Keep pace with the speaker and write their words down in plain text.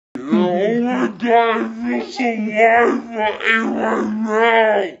my god, I feel so live in my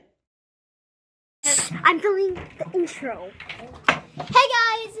mouth. I'm filming the intro. Hey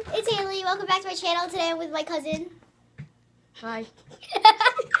guys, it's Haley. Welcome back to my channel. Today I'm with my cousin. Hi.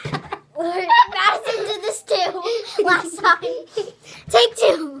 Madison did this too last time. Take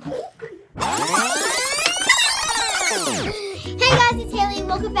two. Hey guys, it's Haley.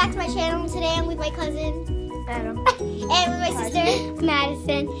 Welcome back to my channel. Today I'm with my cousin Adam and with my sister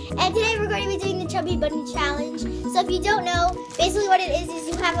Madison. And today we're going to be doing the Chubby Bunny Challenge. So if you don't know, basically what it is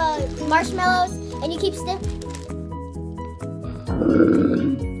you have marshmallows and you keep you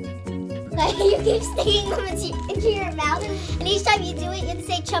keep sticking them into your mouth, and each time you do it, you have to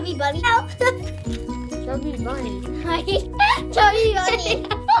say Chubby Bunny. Chubby Bunny. Chubby Bunny.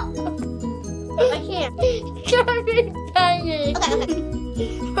 I can't. Chubby Bunny. Okay.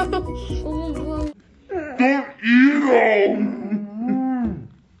 Don't eat them!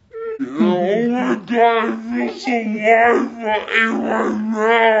 Oh my god, I feel so live in my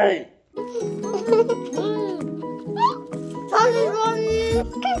mouth. Chubby Bunny.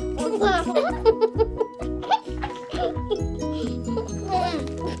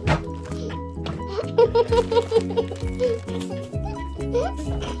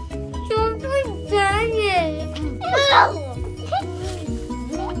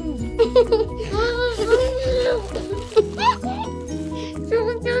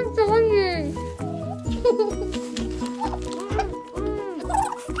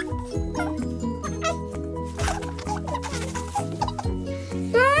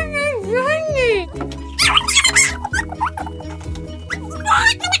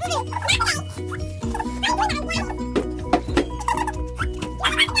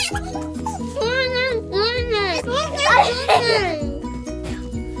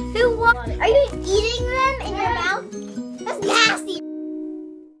 Who won? Are you eating them in your mouth? That's nasty.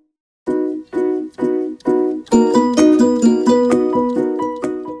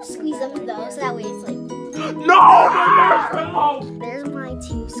 Squeeze them though, so that way it's like. No! There's my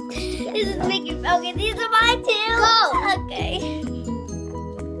two squeeze. This is making okay. These are my two. Go. Okay. I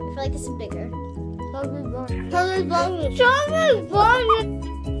feel like this is bigger. Chubby Bunny. Chubby Bunny. Chubby Bunny.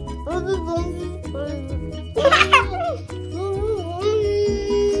 Chubby Bunny.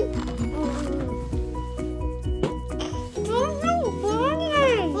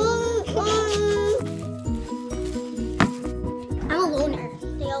 I'm a loner.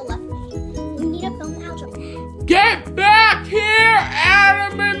 They all left me. We need to film the outro. Get back here,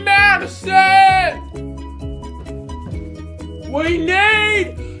 Adam and Madison! We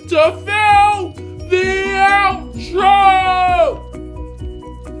need to film the outro!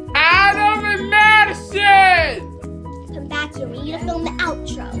 Adam and Madison! Come back here. We need to film the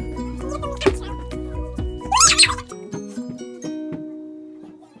outro.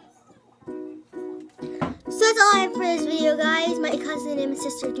 So that's all I have for this video, guys. My cousin and my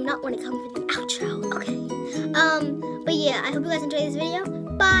sister do not want to come for the outro. Okay. But yeah, I hope you guys enjoyed this video.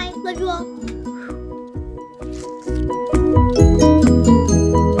 Bye. Love you all.